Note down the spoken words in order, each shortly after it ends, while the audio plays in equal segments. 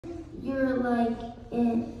you're like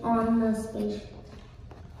on the space,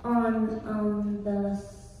 on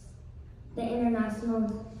the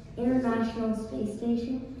international space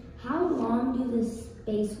station. How long do the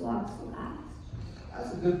spacewalks last?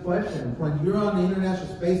 That's a good question. When you're on the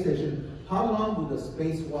International Space Station, how long do the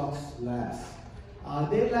spacewalks last?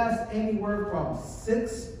 They last anywhere from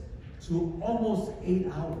 6 to almost 8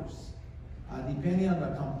 hours, depending on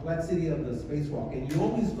the complexity of the spacewalk. And you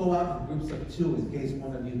always go out in groups of 2 in case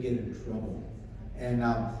one of you get in trouble.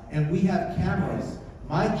 And we have cameras.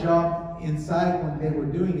 My job inside when they were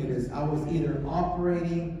doing it is I was either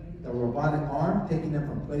operating the robotic arm, taking them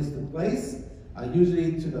from place to place,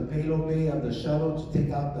 usually to the payload bay of the shuttle to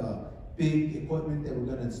take out the big equipment that we're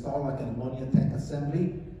going to install, like an ammonia tank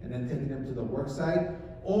assembly, and then taking them to the work site.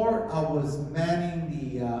 Or I was manning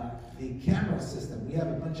the camera system. We have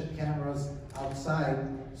a bunch of cameras outside,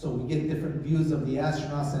 so we get different views of the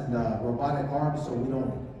astronauts and the robotic arms so we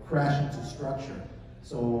don't crash into structure.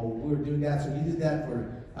 So we were doing that. So we did that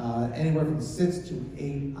for anywhere from 6 to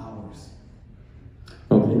 8 hours.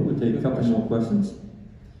 Okay, we'll take a couple more questions.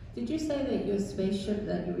 Did you say that your spaceship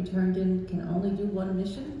that you returned in can only do one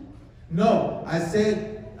mission? No, I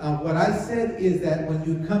said, what I said is that when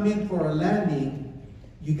you come in for a landing,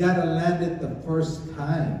 you gotta land it the first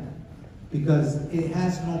time because it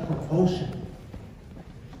has no propulsion.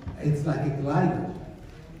 It's like a glider.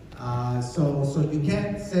 So you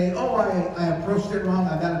can't say, oh, I approached it wrong,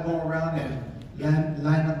 I gotta go around and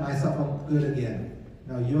line up myself up good again.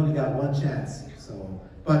 No, you only got one chance. So,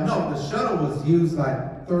 but no, the shuttle was used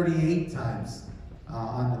like 38 times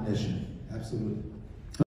on the mission. Absolutely.